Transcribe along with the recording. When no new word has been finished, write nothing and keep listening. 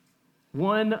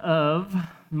One of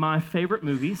my favorite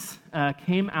movies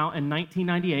came out in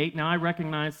 1998. Now, I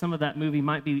recognize some of that movie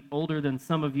might be older than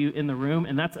some of you in the room,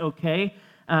 and that's okay.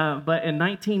 But in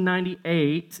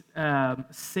 1998,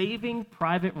 Saving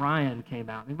Private Ryan came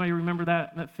out. Anybody remember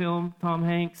that film? Tom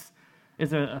Hanks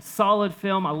is a solid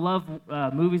film. I love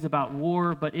movies about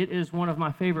war, but it is one of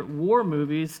my favorite war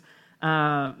movies,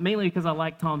 mainly because I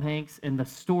like Tom Hanks, and the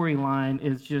storyline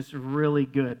is just really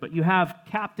good. But you have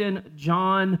Captain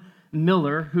John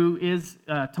Miller, who is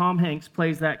Tom Hanks,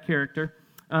 plays that character,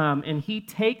 and he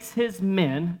takes his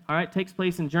men, all right, takes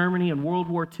place in Germany in World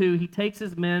War II. He takes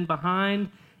his men behind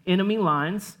enemy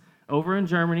lines over in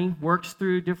Germany, works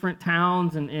through different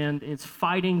towns, and is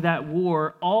fighting that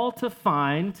war, all to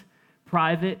find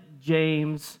Private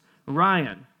James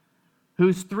Ryan,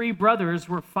 whose three brothers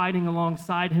were fighting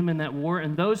alongside him in that war,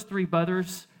 and those three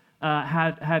brothers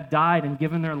had died and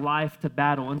given their life to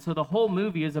battle. And so the whole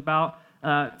movie is about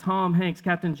Tom Hanks,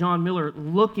 Captain John Miller,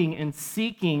 looking and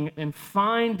seeking and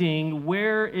finding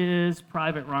where is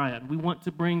Private Ryan. We want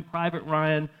to bring Private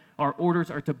Ryan, our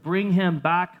orders are to bring him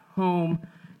back home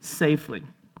safely.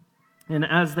 And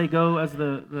as they go, as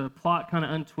the plot kind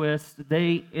of untwists,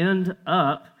 they end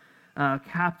up,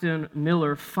 Captain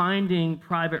Miller finding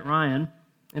Private Ryan.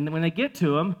 And when they get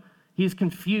to him, he's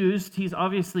confused. He's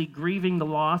obviously grieving the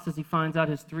loss as he finds out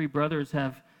his three brothers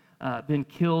have been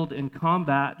killed in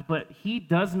combat, but he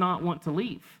does not want to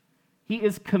leave. He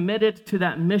is committed to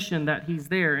that mission that he's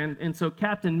there. And so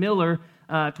Captain Miller,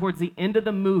 towards the end of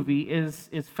the movie, is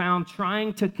found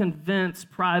trying to convince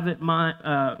Private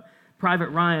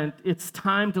Ryan it's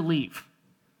time to leave.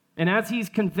 And as he's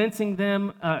convincing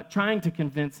them, trying to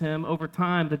convince him, over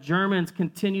time, the Germans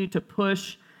continue to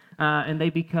push, and they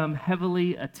become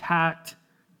heavily attacked.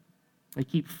 They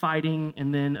keep fighting,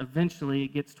 and then eventually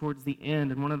it gets towards the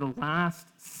end. And one of the last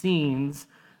scenes,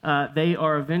 they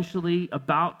are eventually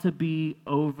about to be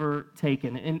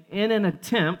overtaken. And in an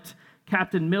attempt,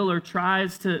 Captain Miller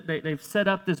tries to, they've set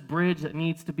up this bridge that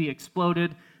needs to be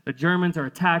exploded. The Germans are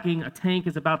attacking. A tank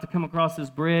is about to come across this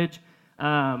bridge.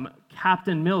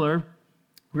 Captain Miller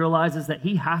realizes that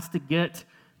he has to get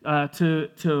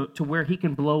to where he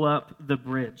can blow up the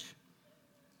bridge.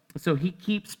 So he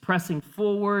keeps pressing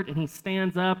forward, and he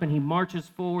stands up, and he marches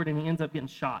forward, and he ends up getting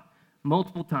shot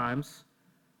multiple times.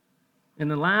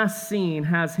 And the last scene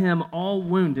has him all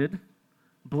wounded,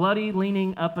 bloody,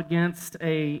 leaning up against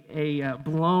a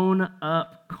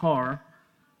blown-up car,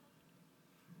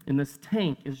 and this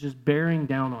tank is just bearing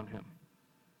down on him.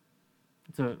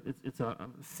 It's a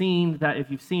scene that, if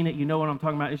you've seen it, you know what I'm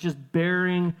talking about. It's just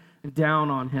bearing down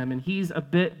on him, and he's a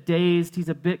bit dazed, he's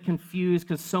a bit confused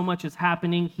because so much is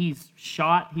happening. He's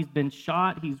been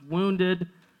shot, he's wounded,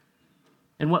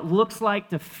 and what looks like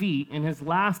defeat in his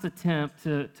last attempt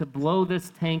to blow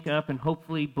this tank up and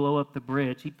hopefully blow up the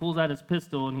bridge, he pulls out his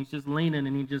pistol and he's just leaning,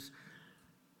 and he just,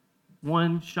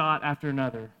 one shot after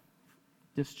another,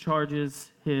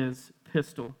 discharges his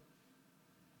pistol.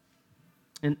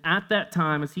 And at that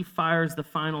time, as he fires the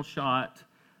final shot,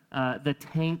 the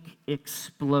tank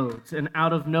explodes, and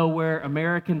out of nowhere,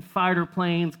 American fighter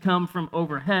planes come from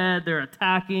overhead. They're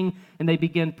attacking, and they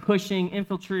begin pushing.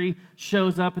 Infantry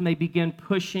shows up, and they begin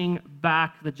pushing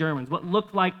back the Germans. What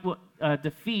looked like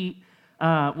defeat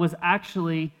was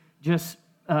actually just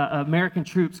American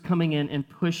troops coming in and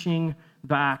pushing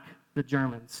back the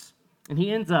Germans.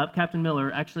 And Captain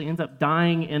Miller actually ends up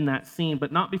dying in that scene,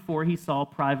 but not before he saw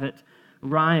Private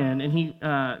Ryan, and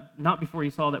not before he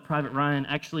saw that Private Ryan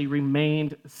actually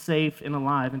remained safe and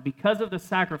alive. And because of the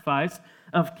sacrifice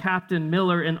of Captain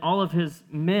Miller and all of his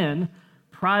men,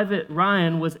 Private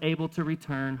Ryan was able to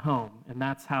return home. And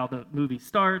that's how the movie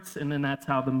starts, and then that's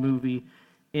how the movie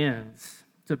ends.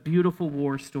 It's a beautiful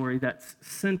war story that's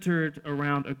centered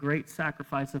around a great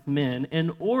sacrifice of men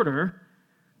in order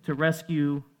to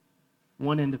rescue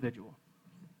one individual.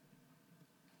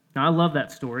 Now, I love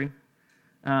that story.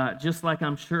 Just like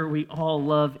I'm sure we all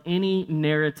love any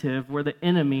narrative where the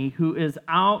enemy who is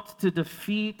out to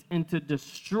defeat and to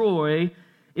destroy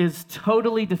is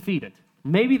totally defeated.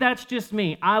 Maybe that's just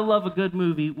me. I love a good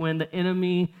movie when the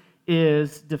enemy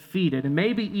is defeated, and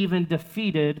maybe even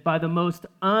defeated by the most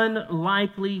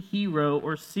unlikely hero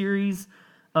or series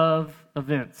of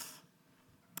events.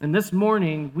 And this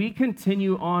morning, we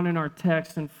continue on in our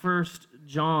text in 1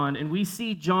 John, and we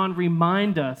see John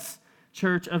remind us,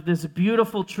 church, of this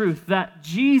beautiful truth that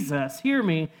Jesus, hear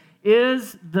me,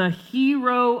 is the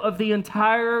hero of the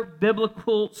entire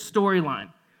biblical storyline.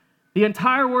 The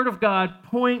entire Word of God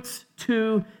points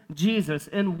to Jesus.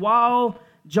 And while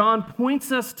John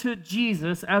points us to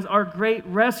Jesus as our great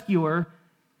rescuer,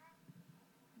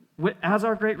 as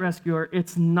our great rescuer,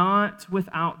 it's not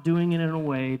without doing it in a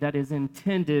way that is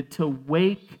intended to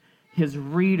wake his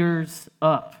readers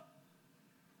up.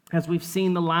 As we've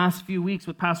seen the last few weeks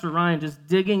with Pastor Ryan, just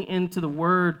digging into the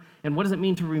word and what does it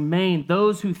mean to remain,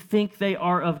 those who think they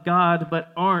are of God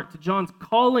but aren't. John's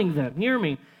calling them, hear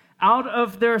me, out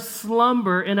of their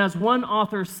slumber, and as one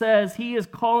author says, he is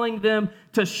calling them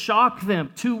to shock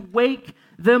them, to wake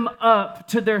them up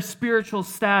to their spiritual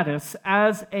status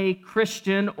as a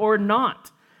Christian or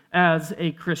not as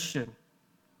a Christian.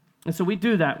 And so we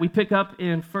do that. We pick up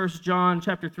in 1 John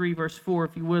chapter 3, verse 4.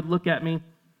 If you would, look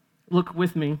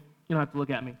with me. You don't have to look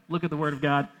at me. Look at the Word of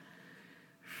God.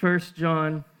 1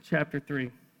 John chapter 3.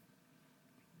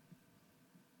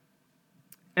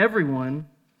 Everyone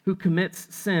who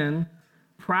commits sin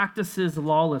practices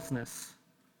lawlessness,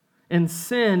 and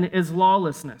sin is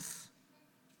lawlessness.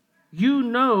 You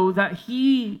know that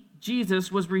he,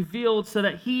 Jesus, was revealed so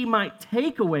that he might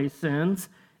take away sins,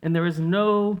 and there is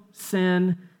no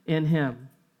sin in him.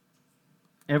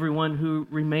 Everyone who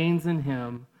remains in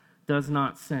him does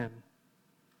not sin.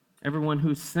 Everyone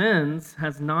who sins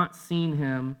has not seen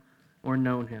him or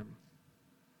known him.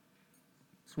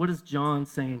 So what is John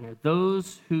saying here?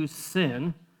 Those who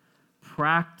sin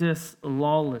practice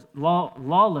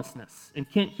lawlessness. And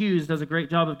Kent Hughes does a great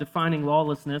job of defining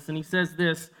lawlessness, and he says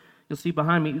this, you'll see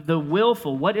behind me,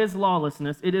 what is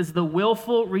lawlessness? It is the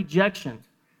willful rejection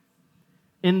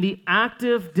in the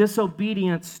active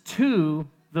disobedience to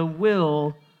the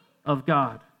will of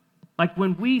God. Like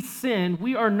when we sin,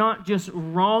 we are not just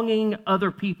wronging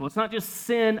other people. It's not just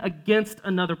sin against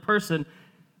another person.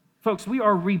 Folks, we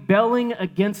are rebelling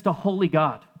against a holy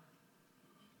God.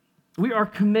 We are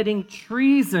committing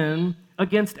treason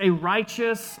against a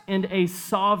righteous and a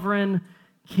sovereign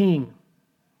king.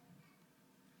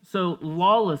 So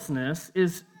lawlessness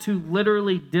is to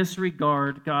literally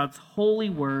disregard God's holy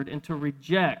word and to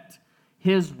reject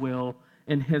his will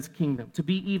and his kingdom. To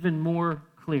be even more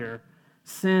clear,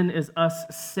 sin is us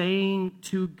saying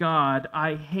to God,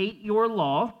 I hate your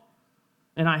law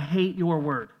and I hate your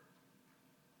word.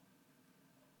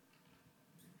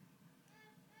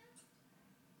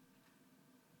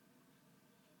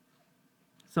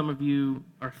 Some of you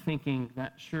are thinking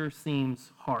that sure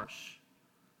seems harsh.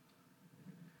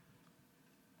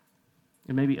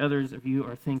 And maybe others of you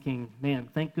are thinking, man,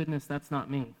 thank goodness that's not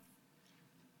me.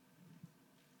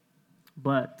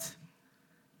 But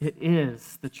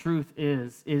the truth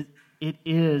is, it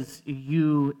is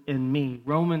you and me.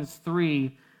 Romans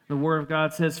 3, the Word of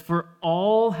God says, for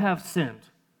all have sinned.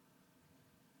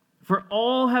 For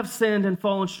all have sinned and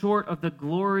fallen short of the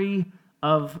glory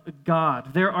of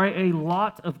God. There are a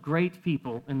lot of great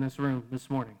people in this room this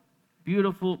morning.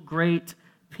 Beautiful, great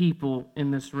people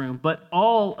in this room. But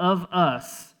all of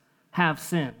us have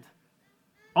sinned.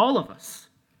 All of us.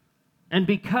 And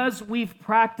because we've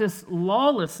practiced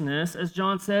lawlessness, as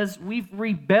John says, we've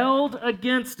rebelled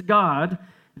against God,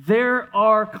 there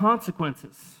are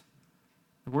consequences.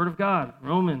 The Word of God,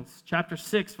 Romans chapter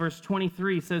 6, verse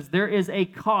 23 says, there is a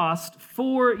cost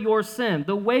for your sin.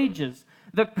 The wages,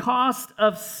 the cost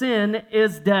of sin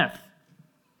is death.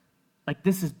 Like,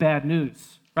 this is bad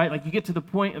news, right? Like, you get to the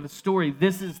point of the story.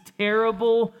 This is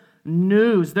terrible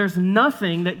news. There's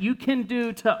nothing that you can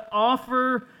do to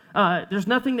offer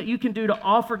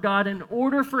God in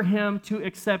order for him to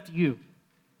accept you,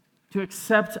 to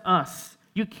accept us.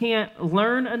 You can't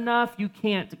learn enough. You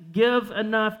can't give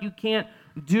enough. You can't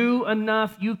do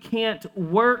enough. You can't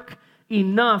work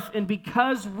enough. And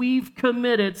because we've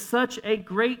committed such a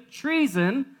great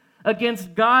treason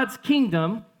against God's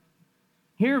kingdom,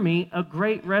 hear me, a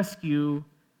great rescue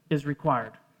is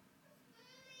required.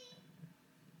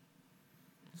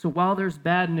 So while there's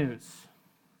bad news,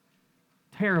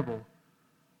 terrible,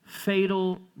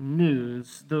 fatal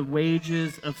news, the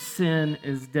wages of sin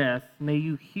is death, may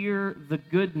you hear the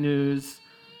good news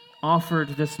offered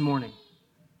this morning.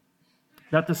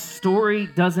 That the story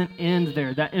doesn't end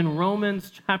there. That in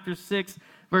Romans chapter 6,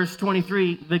 verse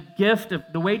 23,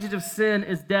 the wages of sin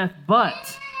is death,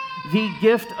 but the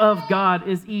gift of God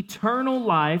is eternal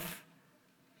life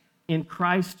in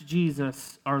Christ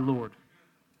Jesus our Lord.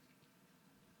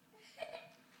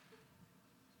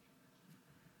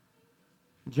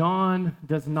 John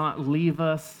does not leave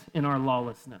us in our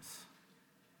lawlessness.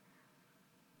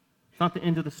 It's not the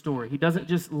end of the story. He doesn't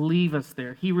just leave us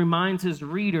there. He reminds his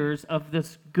readers of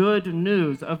this good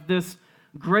news, of this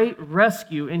great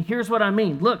rescue. And here's what I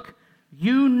mean. Look,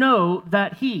 you know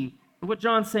that he, what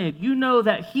John's saying, you know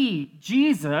that he,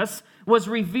 Jesus, was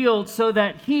revealed so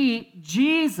that he,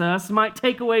 Jesus, might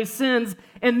take away sins,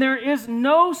 and there is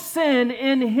no sin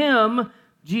in him,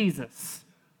 Jesus.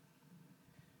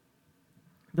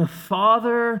 The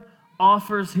Father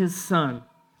offers his Son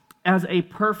as a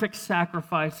perfect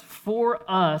sacrifice for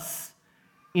us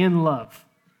in love.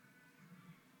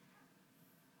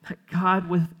 That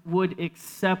God would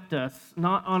accept us,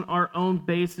 not on our own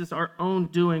basis, our own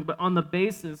doing, but on the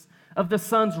basis of the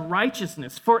Son's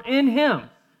righteousness. For in him,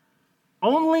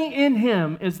 only in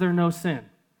him, is there no sin.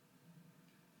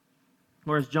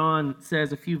 Or as John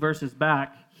says a few verses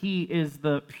back, he is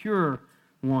the pure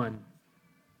one.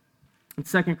 In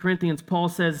 2 Corinthians, Paul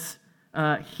says,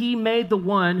 he made the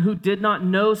one who did not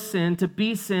know sin to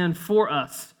be sin for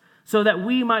us, so that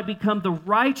we might become the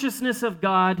righteousness of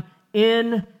God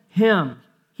in him.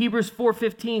 Hebrews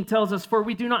 4:15 tells us, for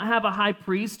we do not have a high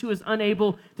priest who is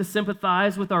unable to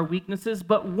sympathize with our weaknesses,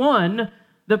 but one,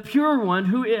 the pure one,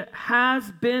 who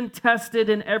has been tested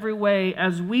in every way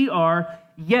as we are,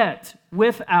 yet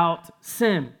without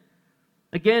sin.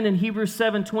 Again, in Hebrews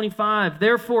 7:25,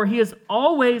 therefore he is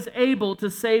always able to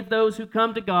save those who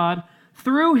come to God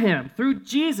through him, through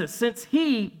Jesus, since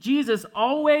he, Jesus,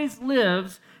 always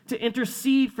lives to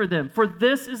intercede for them. For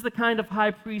this is the kind of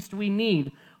high priest we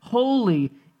need,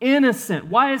 holy, innocent.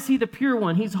 Why is he the pure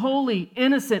one? He's holy,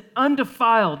 innocent,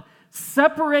 undefiled,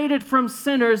 separated from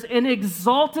sinners, and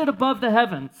exalted above the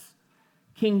heavens.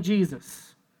 King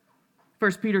Jesus.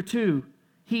 1 Peter 2,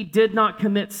 he did not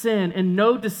commit sin, and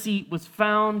no deceit was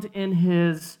found in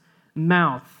his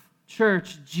mouth.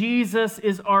 Church, Jesus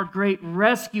is our great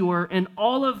rescuer, and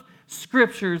all of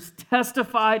Scriptures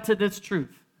testify to this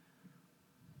truth.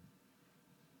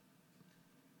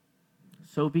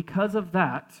 So because of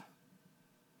that,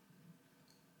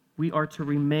 we are to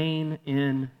remain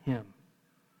in him.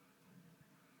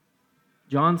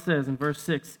 John says in verse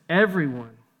 6,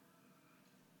 everyone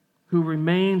who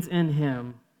remains in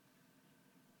him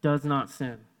does not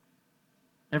sin.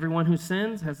 Everyone who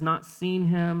sins has not seen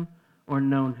him or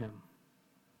known him.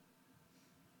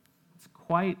 It's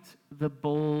quite the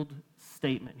bold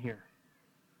statement here.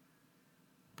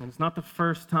 And it's not the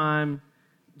first time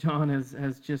John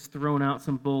has just thrown out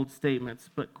some bold statements,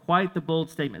 but quite the bold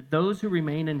statement. Those who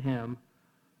remain in him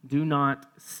do not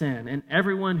sin. And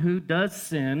everyone who does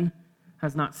sin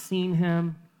has not seen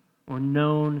him or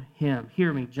known him.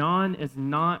 Hear me, John is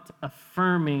not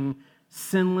affirming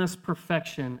sinless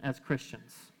perfection as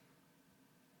Christians.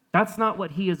 That's not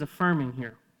what he is affirming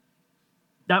here.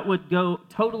 That would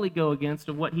totally go against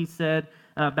of what he said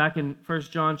back in 1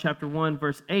 John chapter 1,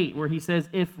 verse 8, where he says,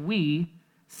 if we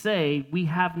say we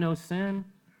have no sin,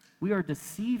 we are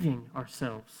deceiving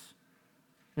ourselves,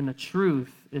 and the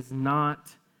truth is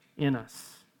not in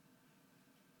us.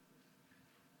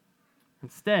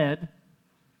 Instead,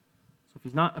 so if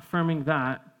he's not affirming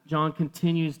that, John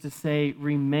continues to say,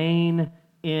 remain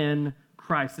in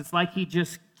Christ. It's like he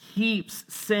just keeps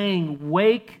saying,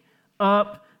 wake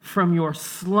up from your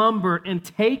slumber and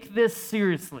take this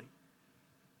seriously.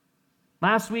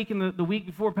 Last week and the week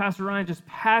before, Pastor Ryan just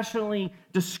passionately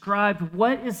described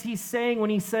what is he saying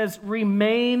when he says,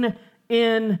 remain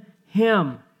in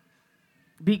him.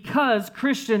 Because,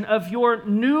 Christian, of your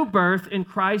new birth in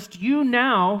Christ, you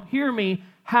now, hear me,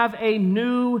 have a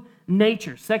new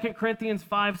nature. 2 Corinthians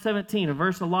 5:17, a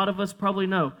verse a lot of us probably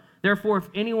know. Therefore, if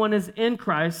anyone is in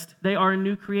Christ, they are a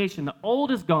new creation. The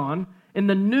old is gone, and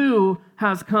the new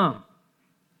has come.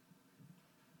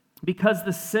 Because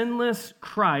the sinless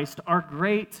Christ, our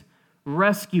great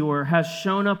rescuer, has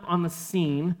shown up on the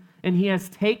scene, and he has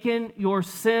taken your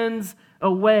sins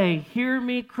away. Hear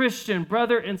me, Christian,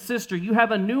 brother and sister, you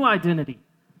have a new identity,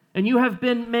 and you have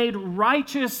been made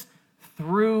righteous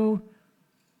through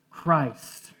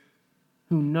Christ,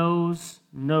 who knows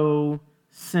no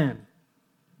sin.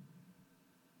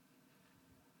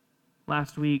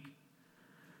 Last week,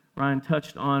 Ryan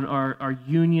touched on our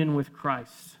union with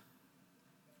Christ.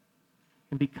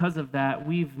 And because of that,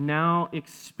 we've now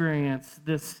experienced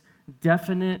this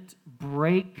definite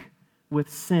break with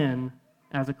sin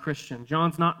as a Christian.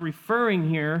 John's not referring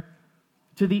here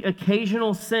to the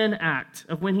occasional sin act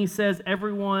of when he says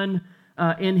everyone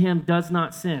in him does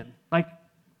not sin. Like,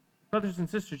 brothers and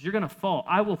sisters, you're going to fall.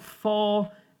 I will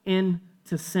fall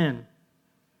into sin.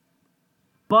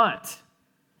 But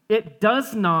it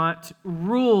does not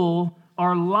rule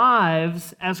our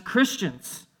lives as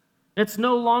Christians. It's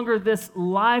no longer this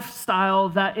lifestyle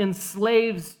that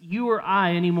enslaves you or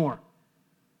I anymore.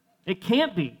 It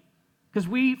can't be, because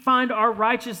we find our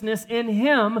righteousness in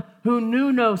him who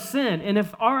knew no sin. And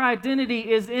if our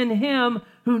identity is in him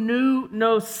who knew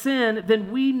no sin, then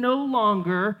we no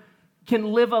longer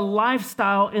can live a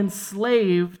lifestyle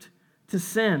enslaved to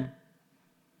sin.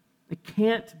 It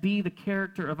can't be the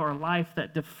character of our life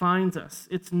that defines us.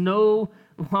 It's no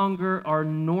longer our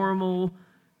normal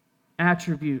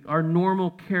attribute, our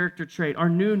normal character trait, our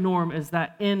new norm is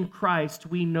that in Christ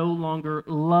we no longer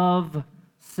love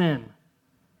sin.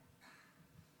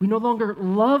 We no longer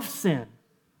love sin.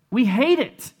 We hate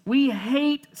it. We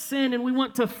hate sin and we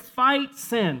want to fight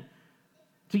sin.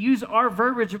 To use our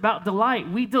verbiage about delight,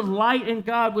 we delight in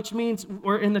God, which means,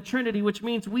 or in the Trinity, which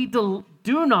means we do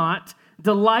not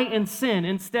delight in sin.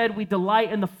 Instead, we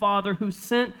delight in the Father who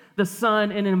sent the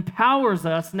Son and empowers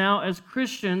us now as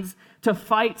Christians to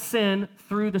fight sin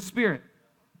through the Spirit.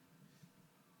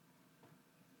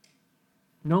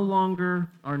 No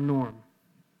longer our norm.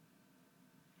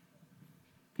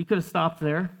 He could have stopped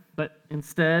there, but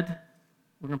instead,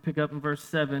 we're going to pick up in verse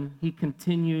 7. He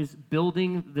continues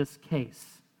building this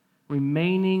case,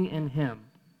 remaining in him.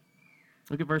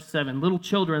 Look at verse 7. Little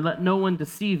children, let no one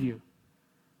deceive you.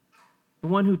 The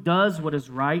one who does what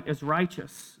is right is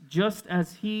righteous, just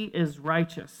as he is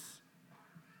righteous.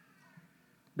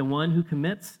 The one who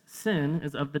commits sin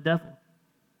is of the devil.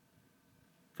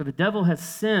 For the devil has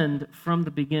sinned from the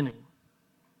beginning.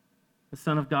 The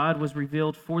Son of God was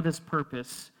revealed for this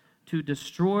purpose, to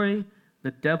destroy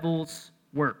the devil's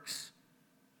works.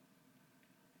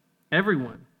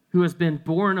 Everyone who has been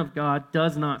born of God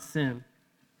does not sin,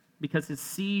 because his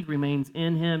seed remains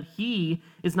in him. He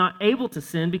is not able to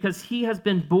sin because he has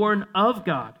been born of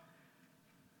God.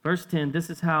 Verse 10,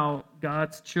 this is how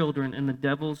God's children and the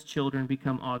devil's children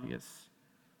become obvious.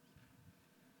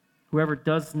 Whoever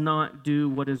does not do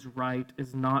what is right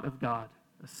is not of God,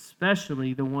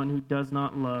 especially the one who does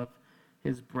not love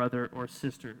his brother or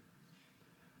sister.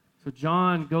 So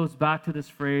John goes back to this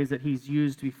phrase that he's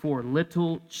used before,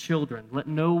 little children. Let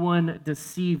no one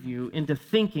deceive you into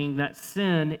thinking that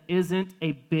sin isn't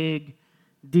a big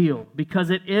deal, because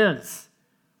it is.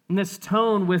 And this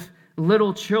tone with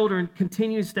little children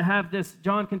continues to have this,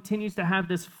 John continues to have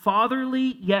this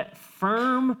fatherly yet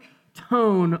firm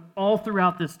tone all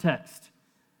throughout this text.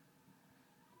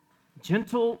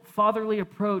 Gentle, fatherly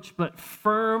approach, but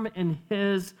firm in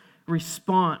his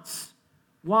response.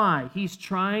 Why? He's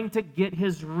trying to get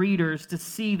his readers to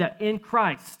see that in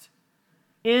Christ,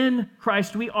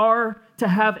 we are to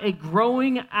have a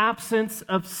growing absence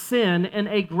of sin and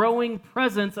a growing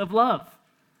presence of love.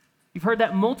 You've heard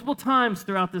that multiple times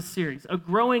throughout this series. A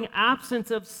growing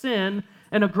absence of sin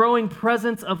and a growing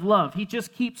presence of love. He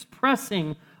just keeps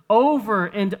pressing over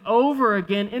and over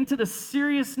again into the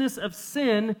seriousness of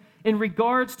sin in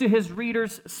regards to his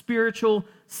readers' spiritual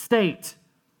state.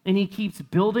 And he keeps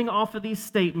building off of these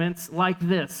statements like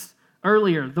this.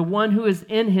 Earlier, the one who is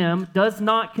in him does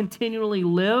not continually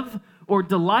live or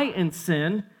delight in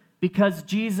sin because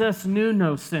Jesus knew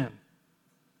no sin.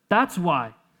 That's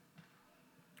why.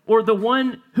 Or the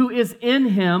one who is in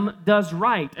him does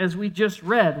right, as we just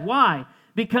read. Why?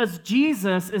 Because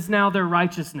Jesus is now their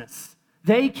righteousness.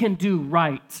 They can do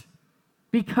right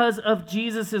because of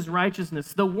Jesus'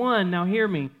 righteousness. The one, now hear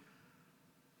me.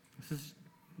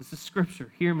 This is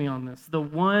scripture. Hear me on this. The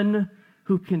one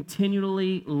who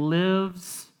continually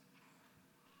lives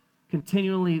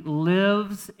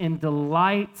and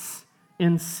delights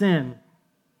in sin.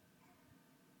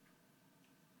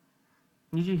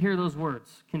 I need you to hear those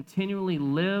words. Continually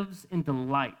lives and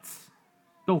delights.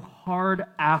 Go hard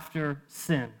after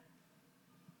sin.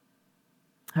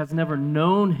 Has never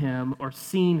known him or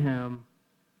seen him,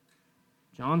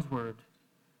 John's word,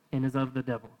 and is of the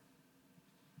devil.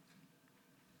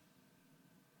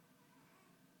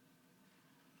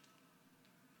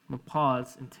 I'm going to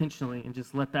pause intentionally and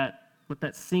just let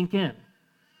that sink in.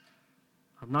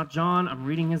 I'm not John. I'm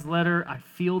reading his letter. I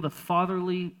feel the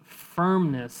fatherly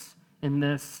firmness in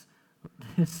this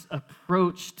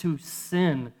approach to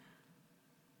sin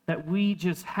that we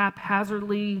just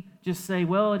haphazardly just say,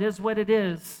 well, it is what it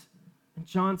is. And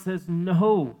John says,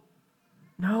 no,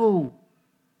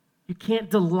 you can't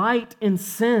delight in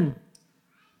sin.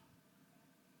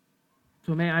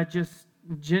 So may I just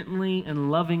gently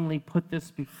and lovingly put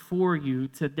this before you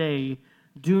today.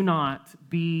 Do not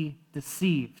be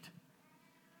deceived.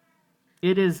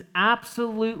 It is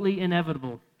absolutely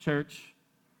inevitable, church,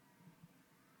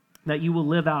 that you will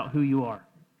live out who you are.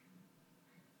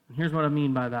 And here's what I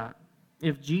mean by that.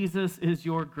 If Jesus is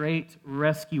your great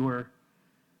rescuer,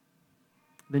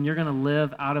 then you're going to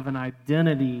live out of an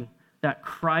identity that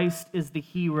Christ is the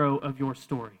hero of your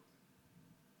story.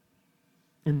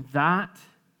 And that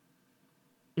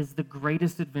is the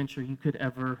greatest adventure you could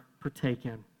ever partake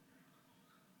in.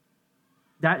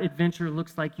 That adventure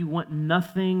looks like you want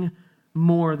nothing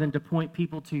more than to point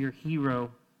people to your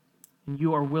hero, and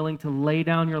you are willing to lay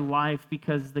down your life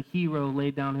because the hero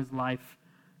laid down his life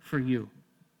for you.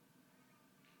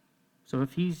 So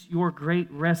if he's your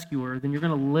great rescuer, then you're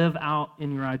going to live out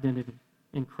in your identity.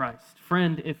 in Christ.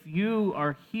 Friend, if you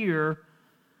are here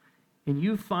and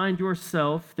you find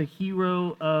yourself the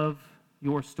hero of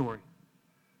your story,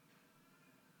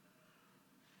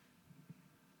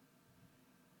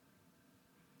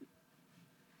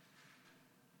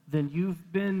 then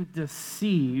you've been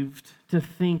deceived to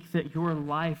think that your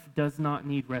life does not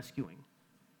need rescuing.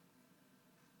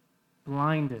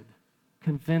 Blinded,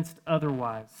 convinced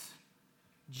otherwise,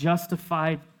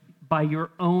 justified by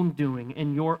your own doing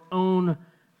and your own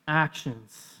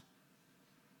actions,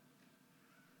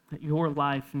 that your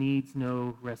life needs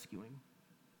no rescuing.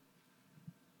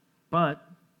 But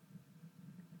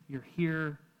you're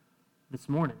here this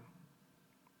morning.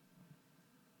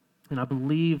 And I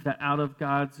believe that out of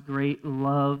God's great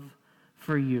love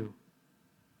for you,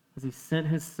 as he sent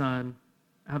his son,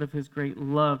 out of his great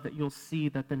love, that you'll see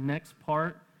that the next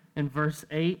part in verse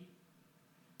 8,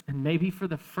 and maybe for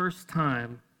the first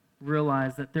time,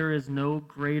 realize that there is no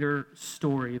greater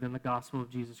story than the gospel of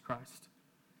Jesus Christ.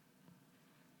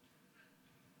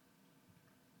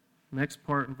 Next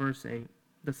part in verse 8.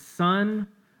 The Son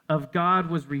of God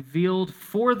was revealed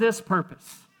for this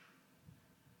purpose,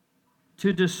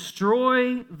 to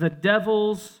destroy the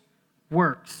devil's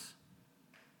works.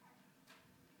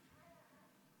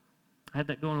 I had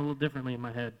that going a little differently in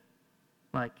my head.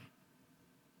 Like,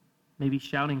 maybe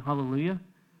shouting hallelujah.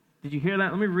 Did you hear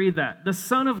that? Let me read that. The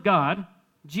Son of God,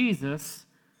 Jesus,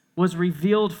 was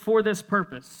revealed for this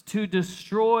purpose, to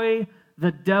destroy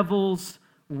the devil's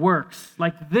works.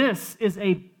 Like, this is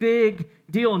a big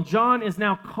deal. And John is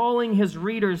now calling his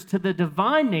readers to the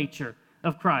divine nature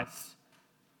of Christ,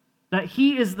 that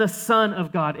he is the Son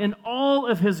of God. In all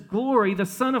of his glory, the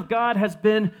Son of God has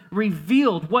been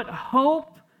revealed. What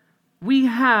hope we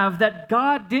have that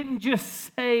God didn't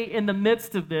just say in the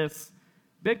midst of this,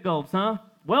 big gulps, huh?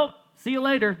 Well, see you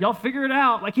later. Y'all figure it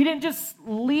out. Like, he didn't just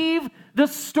leave the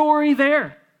story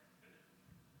there.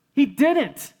 He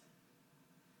didn't.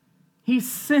 He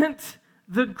sent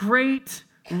the great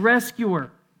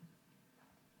rescuer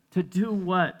to do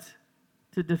what?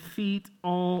 To defeat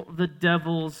all the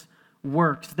devil's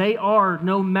works. They are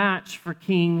no match for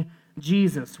King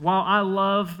Jesus. While I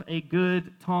love a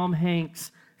good Tom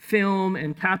Hanks film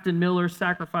and Captain Miller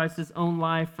sacrificed his own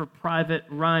life for Private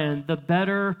Ryan, the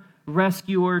better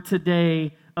rescuer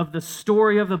today of the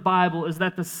story of the Bible is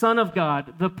that the Son of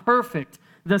God, the perfect,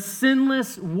 the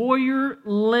sinless warrior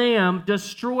lamb,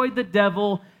 destroyed the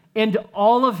devil and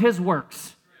all of his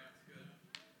works.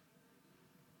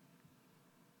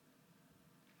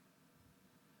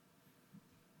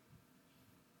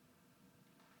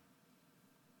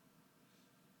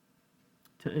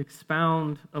 To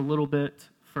expound a little bit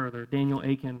further, Daniel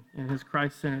Aiken, in his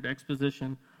Christ-centered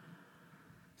exposition,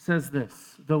 says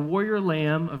this: the warrior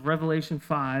lamb of Revelation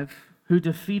 5, who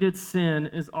defeated sin,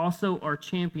 is also our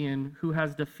champion who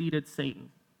has defeated Satan.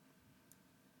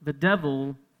 The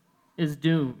devil is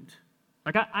doomed.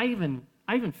 Like, I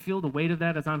even feel the weight of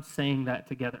that as I'm saying that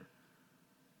together.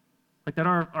 Like, that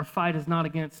our fight is not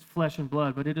against flesh and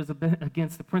blood, but it is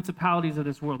against the principalities of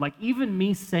this world. Like, even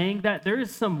me saying that, there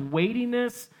is some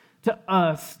weightiness to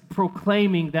us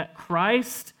proclaiming that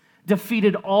Christ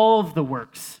defeated all of the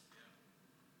works.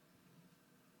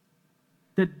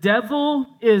 The devil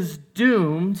is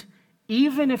doomed,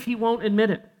 even if he won't admit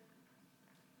it.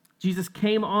 Jesus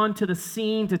came onto the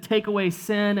scene to take away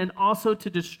sin and also to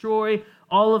destroy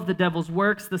all of the devil's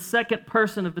works. The second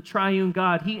person of the triune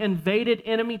God, he invaded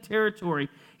enemy territory.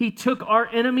 He took our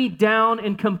enemy down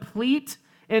in complete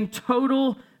and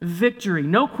total victory.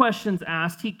 No questions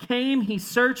asked. He came, he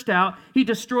searched out, he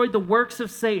destroyed the works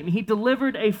of Satan. He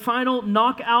delivered a final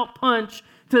knockout punch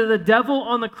to the devil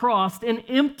on the cross. An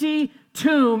empty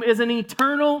tomb is an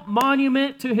eternal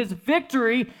monument to his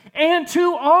victory and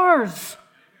to ours.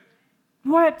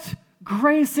 What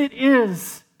grace it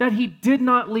is that he did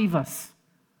not leave us.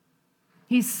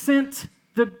 He sent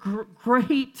the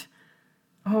great,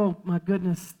 oh my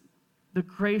goodness, the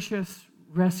gracious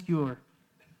rescuer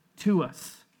to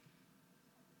us.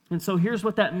 And so here's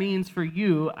what that means for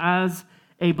you as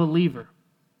a believer.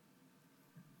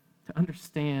 To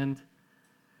understand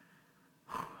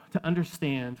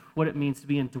what it means to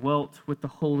be indwelt with the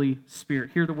Holy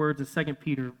Spirit. Hear the words of 2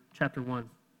 Peter chapter 1.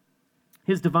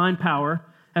 His divine power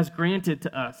has granted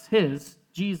to us,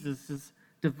 Jesus'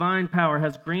 divine power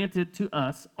has granted to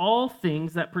us all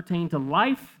things that pertain to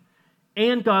life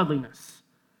and godliness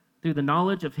through the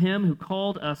knowledge of him who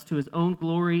called us to his own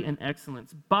glory and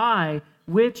excellence, by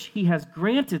which he has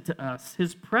granted to us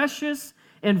his precious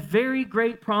and very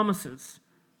great promises,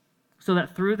 so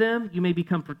that through them you may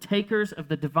become partakers of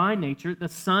the divine nature, the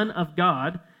Son of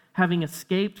God, having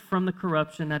escaped from the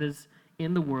corruption that is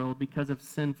in the world because of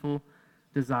sinful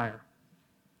desire.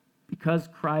 Because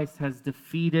Christ has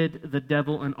defeated the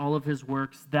devil and all of his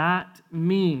works, that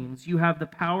means you have the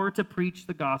power to preach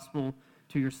the gospel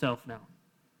to yourself now.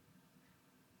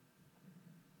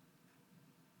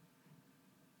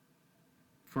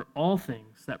 For all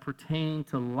things that pertain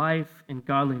to life and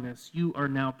godliness, you are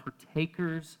now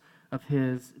partakers of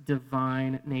his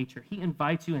divine nature. He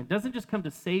invites you in. Doesn't just come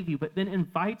to save you, but then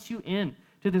invites you in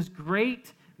to this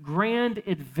great, grand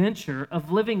adventure of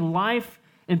living life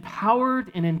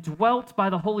empowered and indwelt by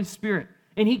the Holy Spirit.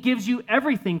 And he gives you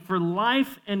everything for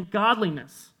life and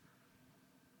godliness.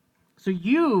 So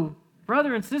you,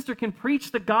 brother and sister, can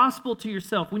preach the gospel to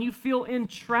yourself. When you feel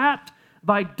entrapped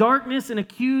by darkness and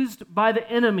accused by the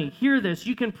enemy, hear this.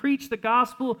 You can preach the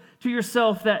gospel to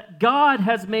yourself that God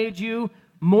has made you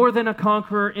more than a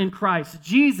conqueror in Christ.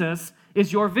 Jesus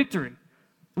is your victory.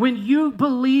 When you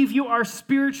believe you are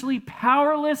spiritually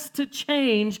powerless to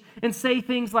change and say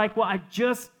things like, well, I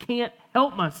just can't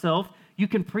help myself, you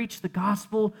can preach the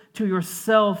gospel to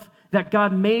yourself that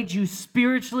God made you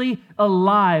spiritually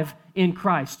alive in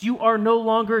Christ. You are no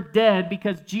longer dead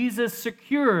because Jesus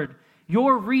secured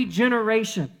your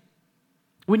regeneration.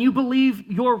 When you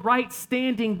believe your right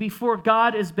standing before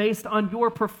God is based on your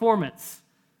performance,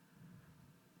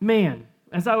 man,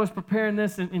 as I was preparing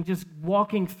this and just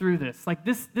walking through this, like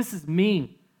this is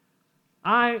me.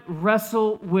 I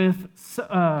wrestle with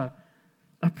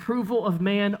approval of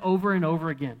man over and over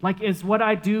again. Like, is what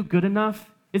I do good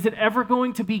enough? Is it ever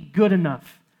going to be good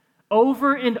enough?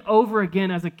 Over and over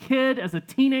again, as a kid, as a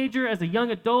teenager, as a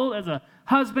young adult, as a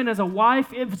husband, as a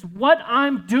wife, is what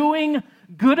I'm doing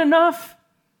good enough?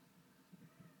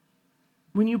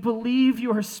 When you believe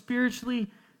you are spiritually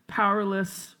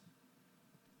powerless,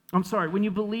 when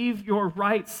you believe your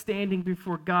right standing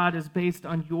before God is based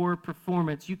on your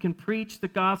performance, you can preach the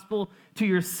gospel to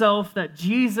yourself that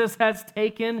Jesus has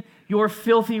taken your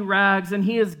filthy rags and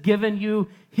he has given you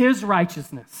his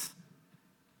righteousness.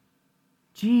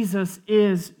 Jesus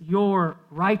is your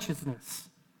righteousness.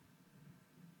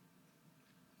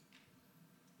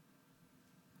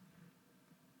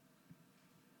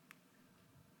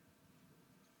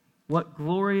 What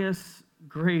glorious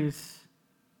grace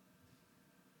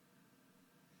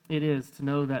it is to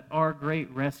know that our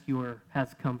great rescuer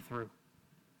has come through.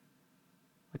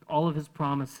 Like, all of his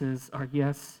promises are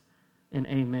yes and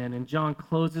amen. And John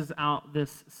closes out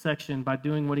this section by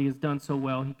doing what he has done so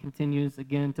well. He continues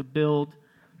again to build.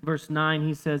 Verse 9,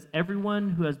 he says, everyone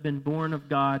who has been born of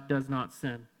God does not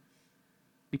sin,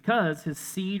 because his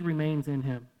seed remains in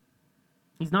him.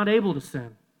 He's not able to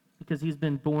sin because he's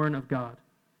been born of God.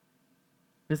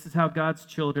 This is how God's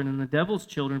children and the devil's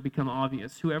children become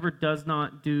obvious. Whoever does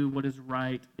not do what is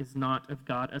right is not of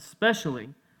God, especially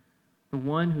the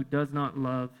one who does not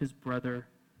love his brother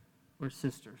or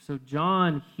sister. So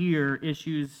John here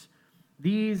issues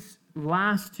these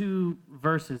last two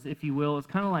verses, if you will, as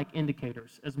kind of like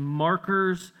indicators, as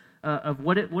markers of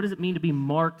what does it mean to be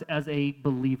marked as a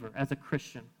believer, as a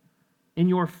Christian, in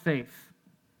your faith.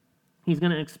 He's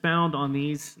going to expound on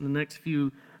these in the next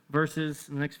few verses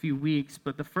in the next few weeks,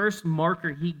 but the first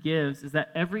marker he gives is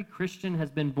that every Christian has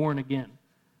been born again.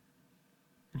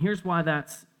 And here's why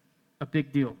that's a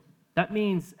big deal. That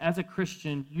means as a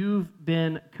Christian, you've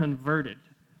been converted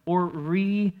or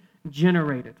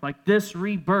regenerated. Like, this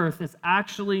rebirth is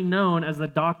actually known as the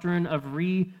doctrine of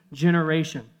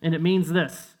regeneration. And it means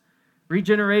this: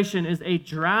 regeneration is a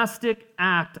drastic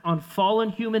act on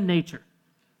fallen human nature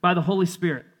by the Holy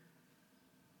Spirit.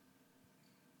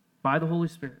 By the Holy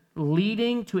Spirit,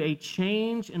 leading to a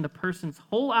change in the person's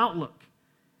whole outlook.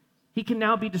 He can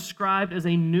now be described as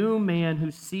a new man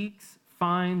who seeks,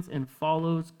 finds, and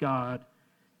follows God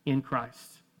in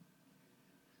Christ.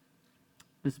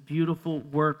 This beautiful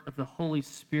work of the Holy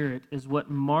Spirit is what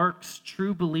marks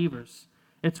true believers.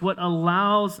 It's what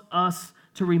allows us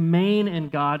to remain in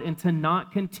God and to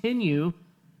not continue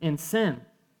in sin.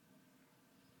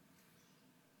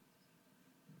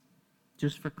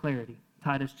 Just for clarity,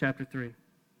 Titus chapter 3.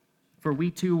 For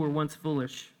we too were once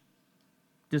foolish,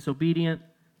 disobedient,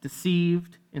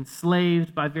 deceived,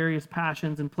 enslaved by various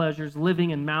passions and pleasures, living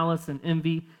in malice and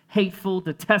envy, hateful,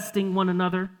 detesting one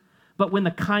another. But when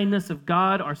the kindness of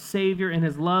God, our Savior, and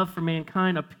his love for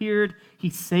mankind appeared, he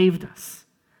saved us,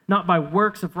 not by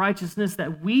works of righteousness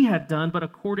that we had done, but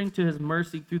according to his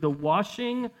mercy through the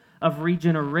washing of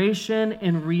regeneration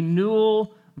and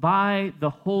renewal by the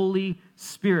Holy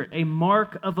Spirit. A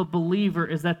mark of a believer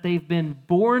is that they've been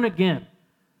born again,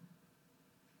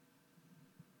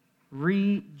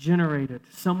 regenerated,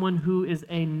 someone who is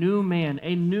a new man,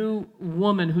 a new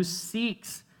woman who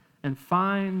seeks and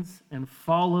finds and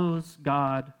follows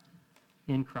God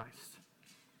in Christ.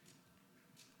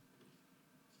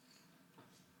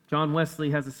 John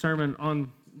Wesley has a sermon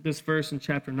on this verse in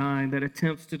chapter 9 that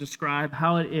attempts to describe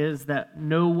how it is that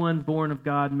no one born of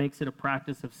God makes it a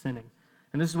practice of sinning.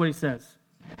 And this is what he says.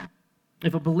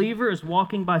 If a believer is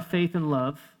walking by faith and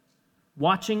love,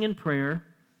 watching in prayer,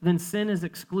 then sin is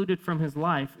excluded from his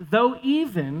life, though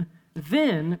even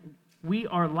then we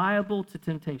are liable to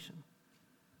temptation.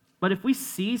 But if we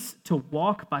cease to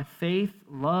walk by faith,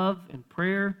 love, and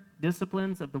prayer,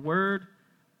 disciplines of the word,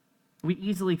 we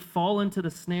easily fall into the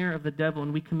snare of the devil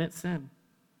and we commit sin.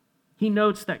 He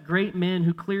notes that great men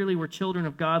who clearly were children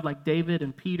of God, like David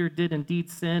and Peter, did indeed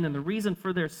sin, and the reason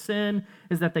for their sin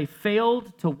is that they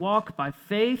failed to walk by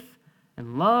faith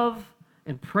and love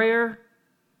and prayer.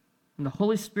 And the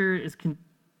Holy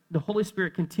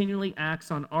Spirit continually acts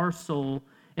on our soul,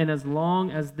 and as long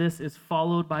as this is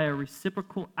followed by a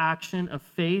reciprocal action of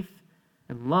faith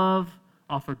and love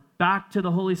offered back to the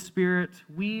Holy Spirit,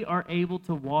 we are able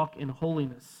to walk in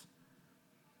holiness.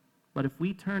 But if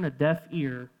we turn a deaf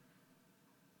ear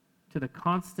to the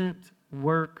constant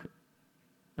work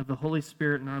of the Holy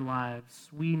Spirit in our lives,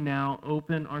 we now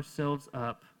open ourselves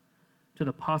up to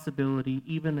the possibility,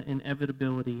 even the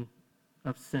inevitability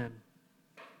of sin.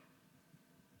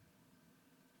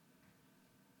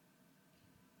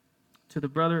 To the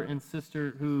brother and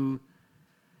sister who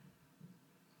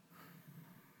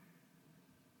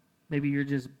maybe you're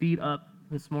just beat up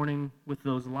this morning with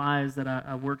those lies that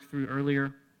I worked through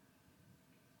earlier,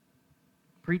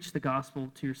 preach the gospel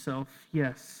to yourself,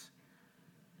 yes.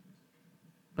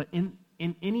 But in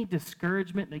any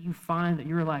discouragement that you find that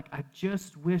you're like, I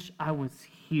just wish I was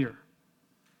here,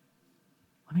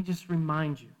 let me just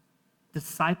remind you,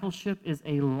 discipleship is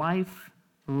a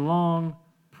lifelong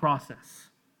process.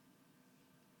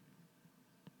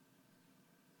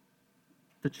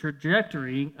 The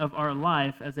trajectory of our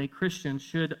life as a Christian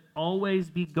should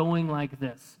always be going like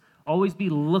this, always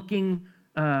be looking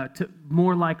to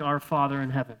more like our Father in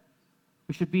heaven.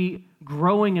 We should be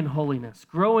growing in holiness,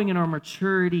 growing in our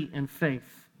maturity and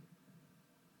faith.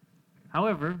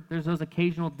 However, there's those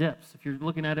occasional dips. If you're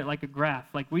looking at it like a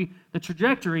graph, the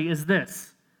trajectory is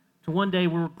this. To one day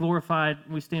we're glorified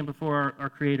and we stand before our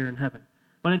Creator in heaven.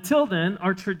 But until then,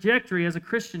 our trajectory as a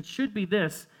Christian should be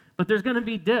this. But there's going to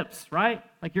be dips, right?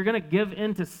 Like you're going to give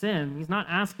in to sin. He's not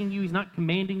asking you, he's not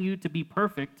commanding you to be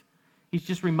perfect. He's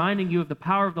just reminding you of the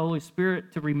power of the Holy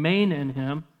Spirit to remain in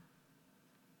him.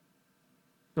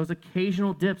 Those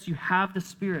occasional dips, you have the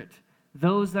Spirit.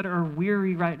 Those that are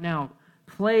weary right now,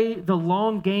 play the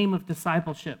long game of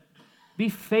discipleship. Be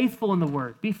faithful in the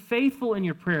Word. Be faithful in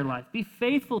your prayer life. Be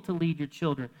faithful to lead your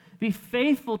children. Be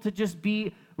faithful to just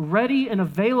be ready and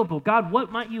available. God,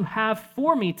 what might you have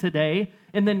for me today?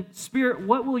 And then, Spirit,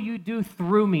 what will you do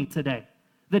through me today?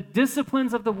 The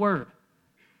disciplines of the Word.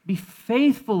 Be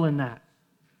faithful in that.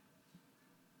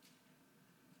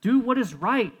 Do what is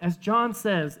right, as John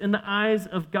says, in the eyes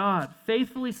of God,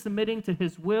 faithfully submitting to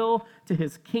his will, to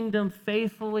his kingdom,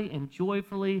 faithfully and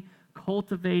joyfully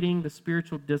cultivating the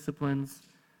spiritual disciplines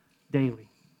daily.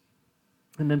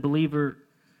 And then, believer,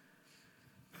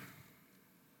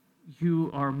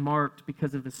 you are marked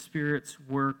because of the Spirit's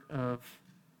work of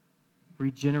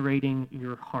regenerating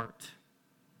your heart.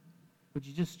 Would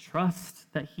you just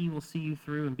trust that he will see you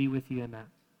through and be with you in that?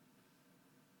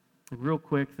 And real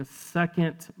quick, the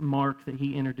second mark that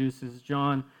he introduces,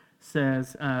 John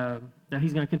says that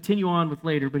he's going to continue on with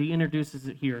later, but he introduces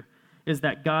it here, is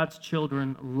that God's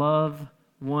children love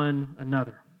one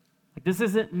another. Like, this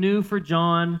isn't new for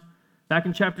John. Back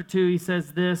in chapter 2, he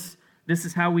says this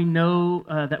is how we know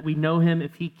that we know him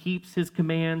if he keeps his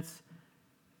commands.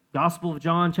 Gospel of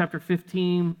John, chapter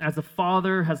 15, as the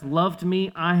Father has loved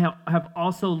me, I have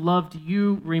also loved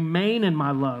you. Remain in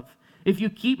my love. If you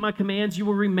keep my commands, you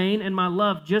will remain in my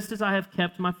love, just as I have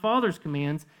kept my Father's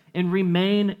commands and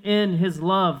remain in his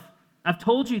love. I've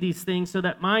told you these things so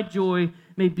that my joy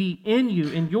may be in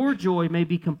you and your joy may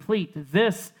be complete.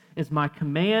 This is my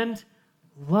command.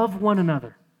 Love one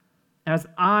another as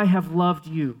I have loved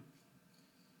you.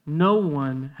 No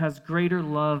one has greater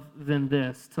love than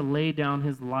this, to lay down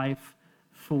his life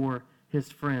for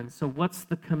his friends. So what's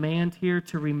the command here?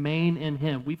 To remain in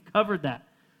him. We've covered that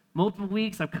multiple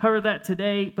weeks. I've covered that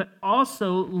today. But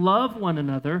also love one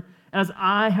another as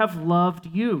I have loved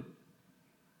you.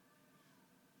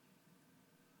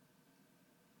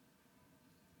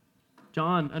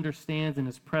 John understands and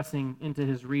is pressing into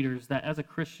his readers that as a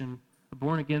Christian, a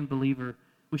born-again believer,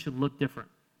 we should look different.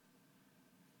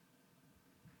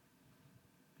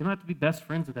 We don't have to be best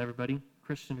friends with everybody,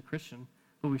 Christian to Christian,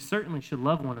 but we certainly should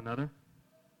love one another.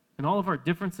 And all of our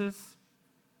differences,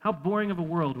 how boring of a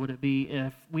world would it be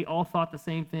if we all thought the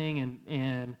same thing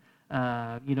and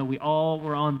We all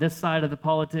were on this side of the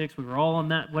politics. We were all on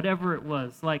that, whatever it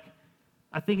was. Like,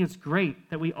 I think it's great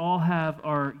that we all have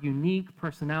our unique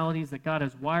personalities, that God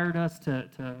has wired us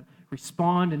to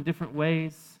respond in different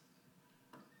ways.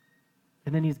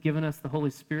 And then he's given us the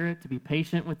Holy Spirit to be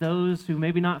patient with those who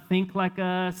maybe not think like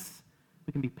us.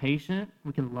 We can be patient.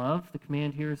 We can love. The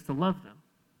command here is to love them.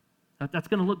 That's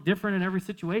going to look different in every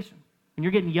situation. When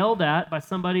you're getting yelled at by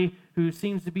somebody who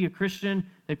seems to be a Christian,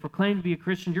 they proclaim to be a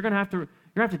Christian, you're going to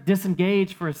have to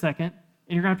disengage for a second,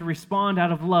 and you're going to have to respond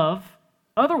out of love.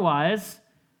 Otherwise,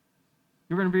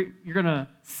 you're going to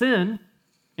sin,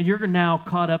 and you're now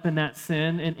caught up in that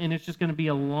sin, and it's just going to be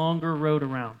a longer road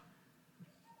around.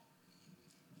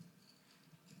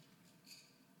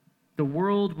 The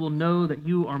world will know that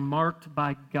you are marked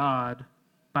by God,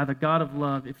 by the God of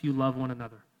love, if you love one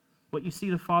another. What you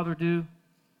see the Father do,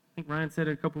 I think Ryan said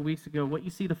it a couple of weeks ago, what you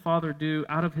see the Father do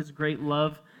out of his great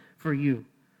love for you,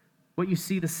 what you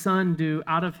see the Son do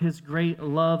out of his great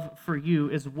love for you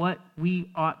is what we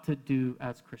ought to do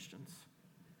as Christians.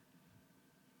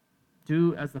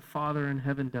 Do as the Father in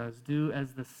heaven does. Do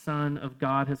as the Son of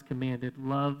God has commanded.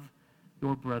 Love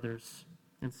your brothers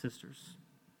and sisters.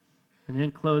 And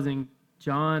in closing,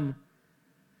 John,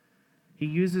 he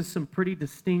uses some pretty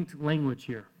distinct language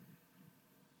here.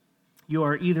 You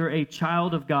are either a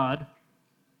child of God,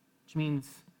 which means,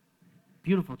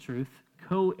 beautiful truth,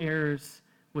 co-heirs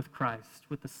with Christ,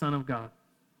 with the Son of God.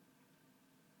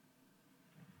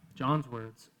 John's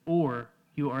words, or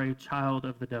you are a child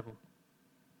of the devil.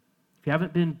 If you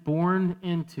haven't been born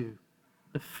into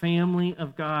the family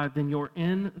of God, then you're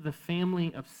in the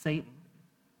family of Satan.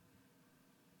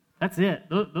 That's it.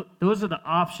 Those are the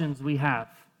options we have.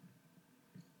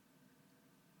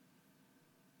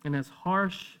 And as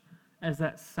harsh as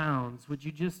that sounds, would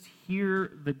you just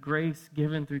hear the grace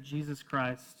given through Jesus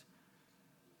Christ,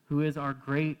 who is our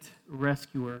great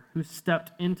rescuer, who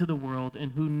stepped into the world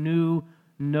and who knew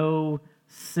no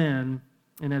sin,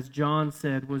 and as John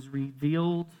said, was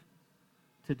revealed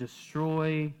to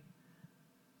destroy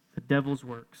the devil's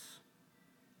works.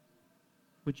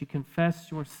 Would you confess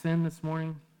your sin this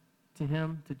morning to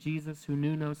him, to Jesus, who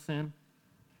knew no sin?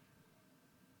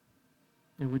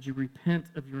 And would you repent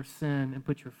of your sin and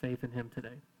put your faith in him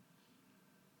today?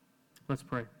 Let's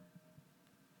pray.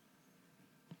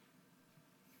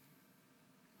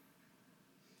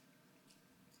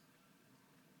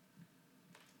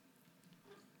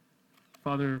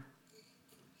 Father,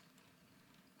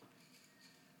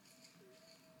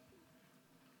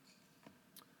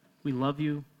 we love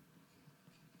you.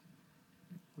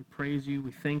 We praise you.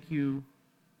 We thank you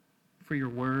for your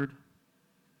word.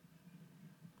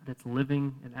 That's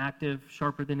living and active,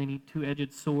 sharper than any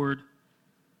two-edged sword.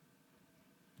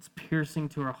 It's piercing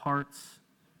to our hearts.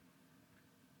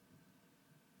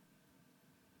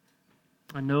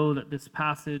 I know that this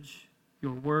passage,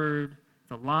 your word,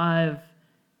 it's alive.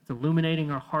 It's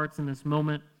illuminating our hearts in this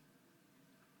moment.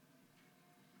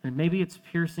 And maybe it's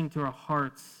piercing to our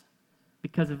hearts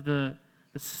because of the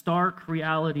stark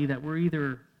reality that we're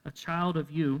either a child of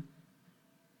you,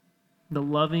 the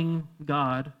loving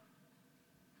God,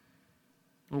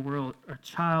 or we're a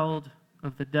child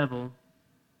of the devil,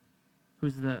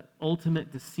 who's the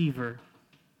ultimate deceiver,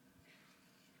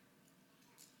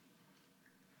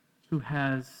 who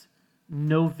has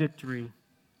no victory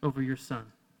over your Son.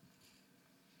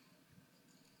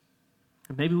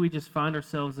 And maybe we just find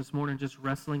ourselves this morning just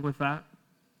wrestling with that,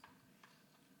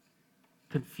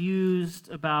 confused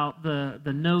about the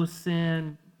no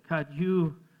sin. God,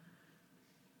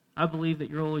 I believe that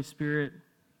your Holy Spirit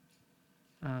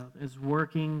is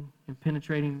working and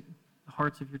penetrating the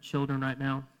hearts of your children right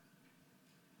now.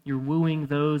 You're wooing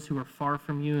those who are far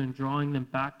from you and drawing them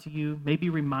back to you, maybe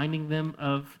reminding them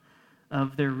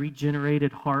of their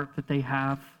regenerated heart that they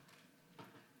have,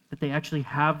 that they actually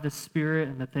have the Spirit,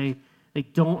 and that they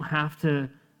don't have to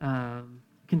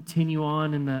continue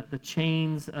on in the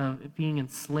chains of being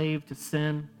enslaved to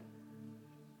sin.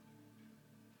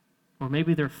 Or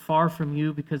maybe they're far from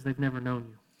you because they've never known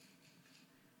you.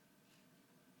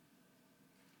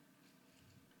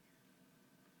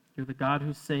 You're the God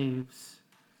who saves,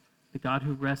 the God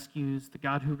who rescues, the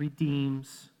God who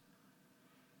redeems.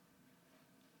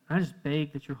 I just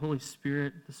beg that your Holy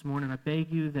Spirit this morning, I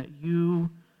beg you that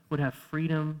you would have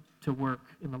freedom to work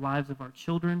in the lives of our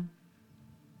children,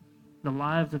 the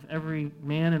lives of every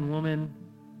man and woman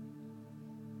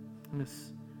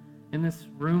in this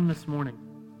room this morning.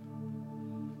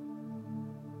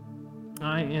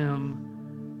 I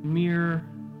am mere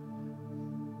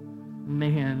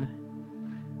man,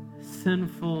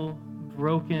 sinful,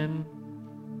 broken,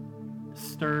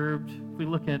 disturbed. If we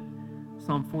look at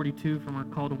Psalm 42 from our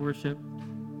call to worship.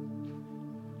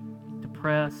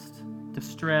 Depressed,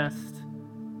 distressed.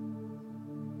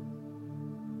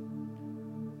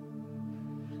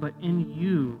 But in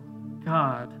you,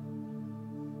 God,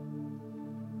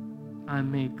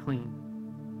 I'm made clean.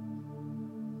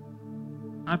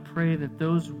 I pray that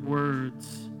those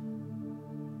words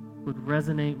would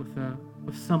resonate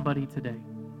with somebody today.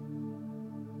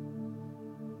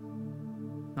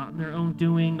 Not in their own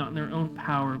doing, not in their own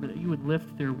power, but that you would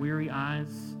lift their weary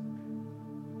eyes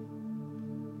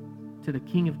to the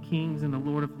King of Kings and the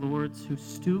Lord of Lords, who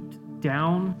stooped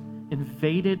down,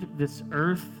 invaded this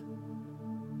earth,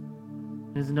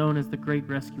 and is known as the Great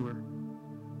Rescuer.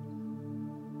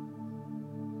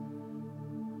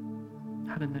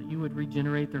 God, and that you would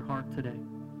regenerate their heart today.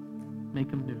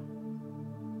 Make them new.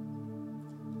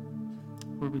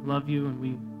 Lord, we love you and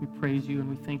we praise you and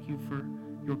we thank you for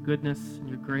your goodness and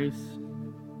your grace.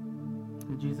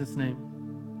 In Jesus' name,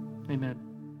 amen.